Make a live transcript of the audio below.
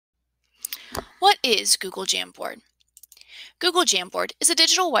What is Google Jamboard? Google Jamboard is a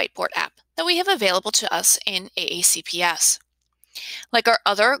digital whiteboard app that we have available to us in AACPS. Like our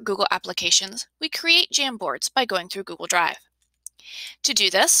other Google applications, we create Jamboards by going through Google Drive. To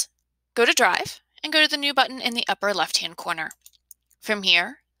do this, go to Drive and go to the New button in the upper left-hand corner. From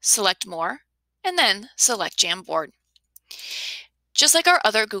here, select More, and then select Jamboard. Just like our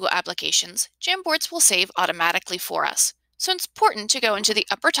other Google applications, Jamboards will save automatically for us, so it's important to go into the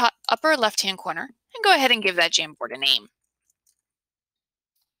upper left-hand corner and go ahead and give that Jamboard a name.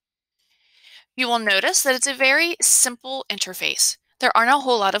 You will notice that it's a very simple interface. There aren't a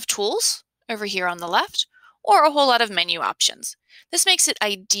whole lot of tools over here on the left or a whole lot of menu options. This makes it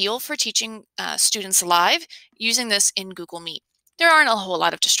ideal for teaching students live using this in Google Meet. There aren't a whole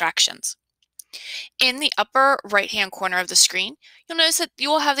lot of distractions. In the upper right-hand corner of the screen, you'll notice that you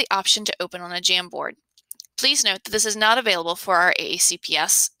will have the option to open on a Jamboard. Please note that this is not available for our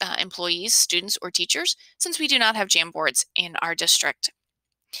AACPS employees, students, or teachers, since we do not have Jamboards in our district.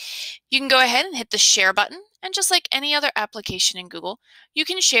 You can go ahead and hit the Share button, and just like any other application in Google, you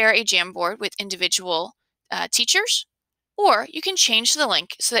can share a Jamboard with individual teachers, or you can change the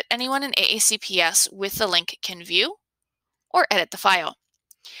link so that anyone in AACPS with the link can view or edit the file.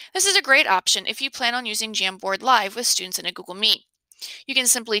 This is a great option if you plan on using Jamboard Live with students in a Google Meet. You can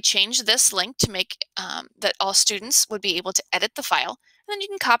simply change this link to make that all students would be able to edit the file, and then you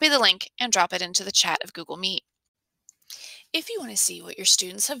can copy the link and drop it into the chat of Google Meet. If you want to see what your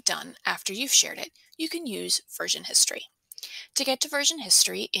students have done after you've shared it, you can use version history. To get to version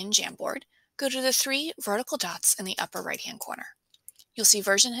history in Jamboard, go to the 3 vertical dots in the upper right-hand corner. You'll see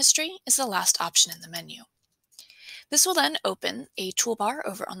version history is the last option in the menu. This will then open a toolbar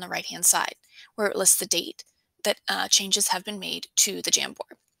over on the right-hand side, where it lists the date that changes have been made to the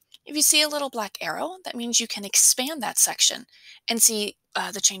Jamboard. If you see a little black arrow, that means you can expand that section and see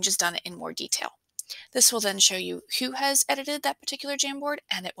the changes done in more detail. This will then show you who has edited that particular Jamboard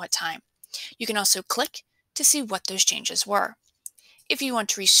and at what time. You can also click to see what those changes were. If you want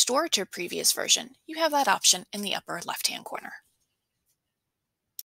to restore to a previous version, you have that option in the upper left-hand corner.